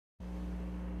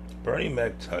Bernie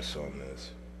Mac touched on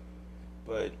this,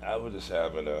 but I was just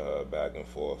having a back and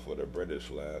forth with a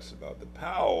British lass about the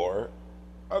power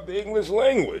of the English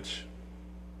language.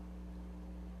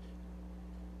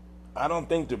 I don't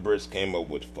think the Brits came up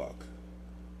with fuck.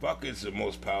 Fuck is the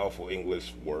most powerful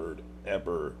English word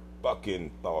ever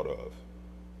fucking thought of.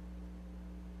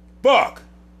 Fuck!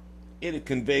 It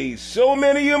conveys so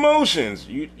many emotions.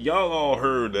 Y'all all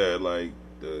heard that, like,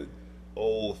 the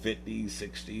old 50s,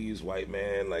 60s white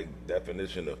man, like,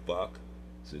 definition of fuck.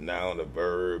 It's a noun, a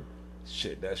verb.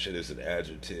 Shit, that shit is an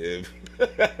adjective.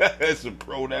 It's a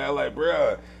pronoun, like,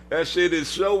 bruh, that shit is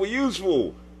so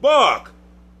useful. Fuck!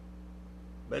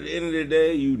 But at the end of the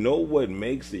day, you know what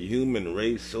makes the human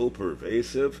race so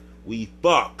pervasive? We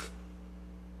fuck.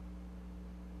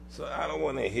 So I don't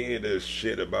want to hear this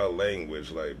shit about language,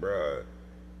 like, bruh.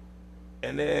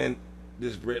 And then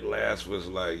this Brit lass was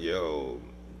like, yo,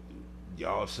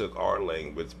 y'all took our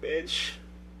language, bitch.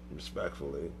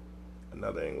 Respectfully.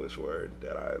 Another English word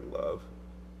that I love.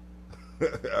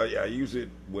 I use it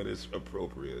when it's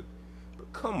appropriate.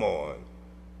 But come on.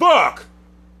 Fuck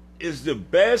is the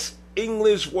best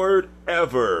English word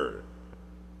ever.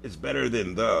 It's better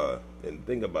than the. And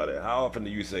think about it. How often do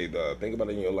you say the? Think about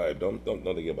it in your life. Don't think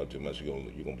about it too much. You're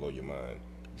gonna blow your mind.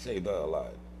 You say the a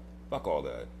lot. Fuck all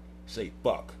that. Say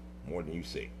fuck more than you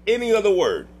say any other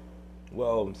word.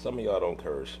 Well, some of y'all don't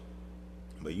curse,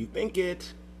 but you think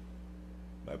it.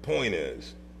 My point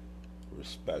is,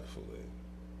 respectfully,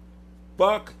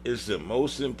 fuck is the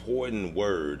most important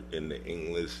word in the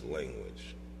English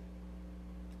language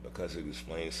because it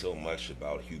explains so much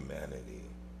about humanity.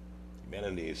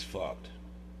 Humanity is fucked.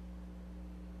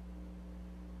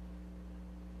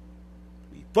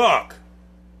 We fuck.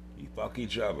 We fuck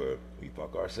each other. We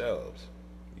fuck ourselves.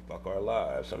 We fuck our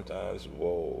lives. Sometimes,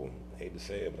 whoa, I hate to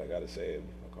say it, but I gotta say it.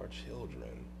 We fuck our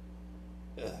children.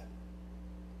 Ugh.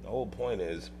 The whole point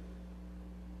is,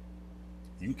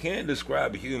 you can't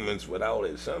describe humans without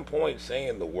at some point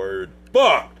saying the word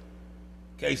fuck.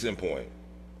 Case in point.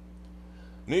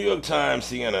 New York Times,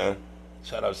 Siena,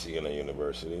 shout out Siena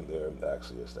University, they're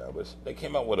actually established. They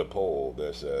came out with a poll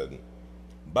that said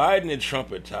Biden and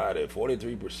Trump are tied at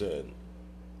 43%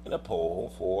 in a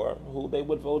poll for who they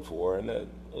would vote for in the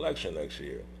election next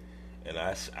year. And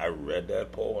I read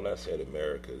that poll and I said,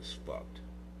 America's fucked.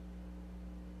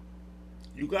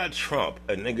 You got Trump,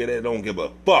 a nigga that don't give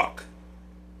a fuck.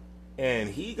 And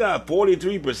he got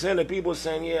 43% of people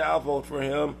saying, yeah, I'll vote for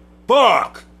him.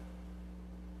 Fuck!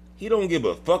 He don't give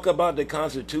a fuck about the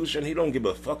Constitution. He don't give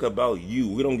a fuck about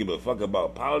you. He don't give a fuck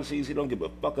about policies. He don't give a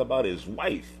fuck about his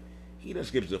wife. He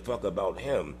just gives a fuck about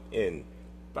him. And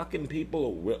fucking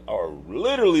people are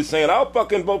literally saying, I'll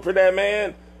fucking vote for that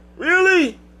man.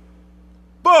 Really?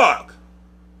 Fuck!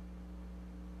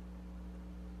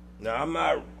 Now, I'm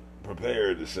not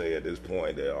prepared to say at this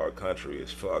point that our country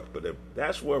is fucked, but if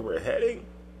that's where we're heading,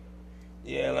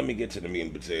 yeah, let me get to the meat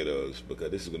and potatoes,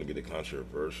 because this is going to be the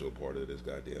controversial part of this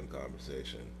goddamn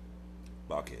conversation.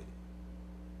 Fuck it.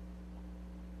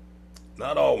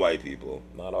 Not all white people,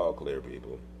 not all clear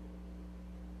people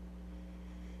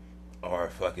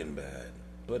are fucking bad,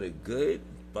 but a good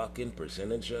fucking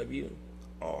percentage of you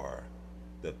are.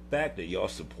 The fact that y'all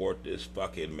support this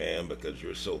fucking man because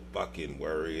you're so fucking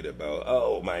worried about,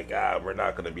 oh my god, we're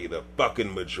not gonna be the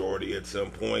fucking majority at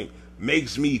some point,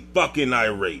 makes me fucking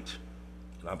irate.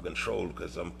 And I'm controlled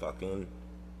because I'm fucking,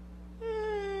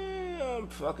 I'm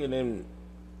fucking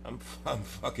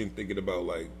thinking about,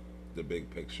 like, the big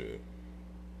picture.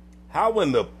 How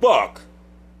in the fuck,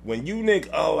 when you think,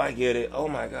 oh, I get it, oh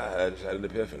my god, I just had an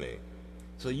epiphany.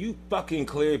 So you fucking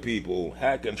clear people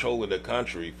had control of the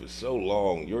country for so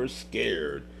long, you're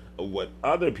scared of what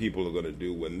other people are going to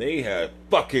do when they have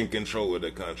fucking control of the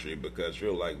country, because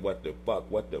you're like, what the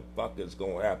fuck is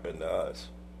going to happen to us?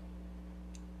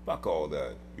 Fuck all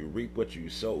that. You reap what you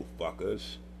sow,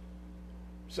 fuckers.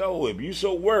 So if you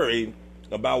so worried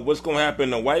about what's going to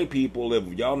happen to white people if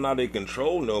y'all not in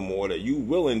control no more, that you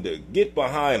willing to get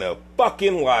behind a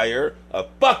fucking liar, a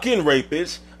fucking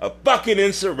rapist, a fucking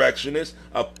insurrectionist,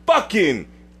 a fucking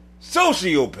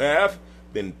sociopath,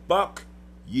 then fuck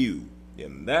you.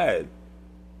 And that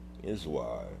is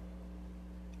why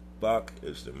fuck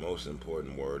is the most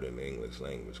important word in the English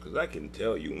language. Because I can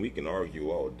tell you, and we can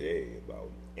argue all day about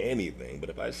anything, but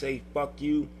if I say fuck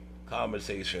you,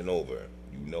 conversation over.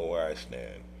 You know where I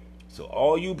stand. So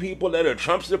all you people that are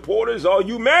Trump supporters, all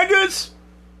you MAGAs,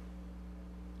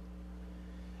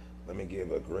 let me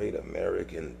give a great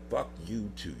American fuck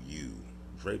you to you.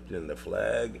 Draped in the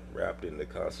flag, wrapped in the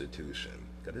Constitution.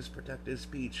 Cause it's protected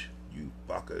speech, you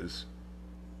fuckers.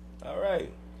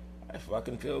 Alright, I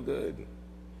fucking feel good.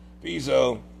 Peace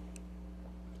out.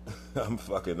 I'm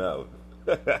fucking out.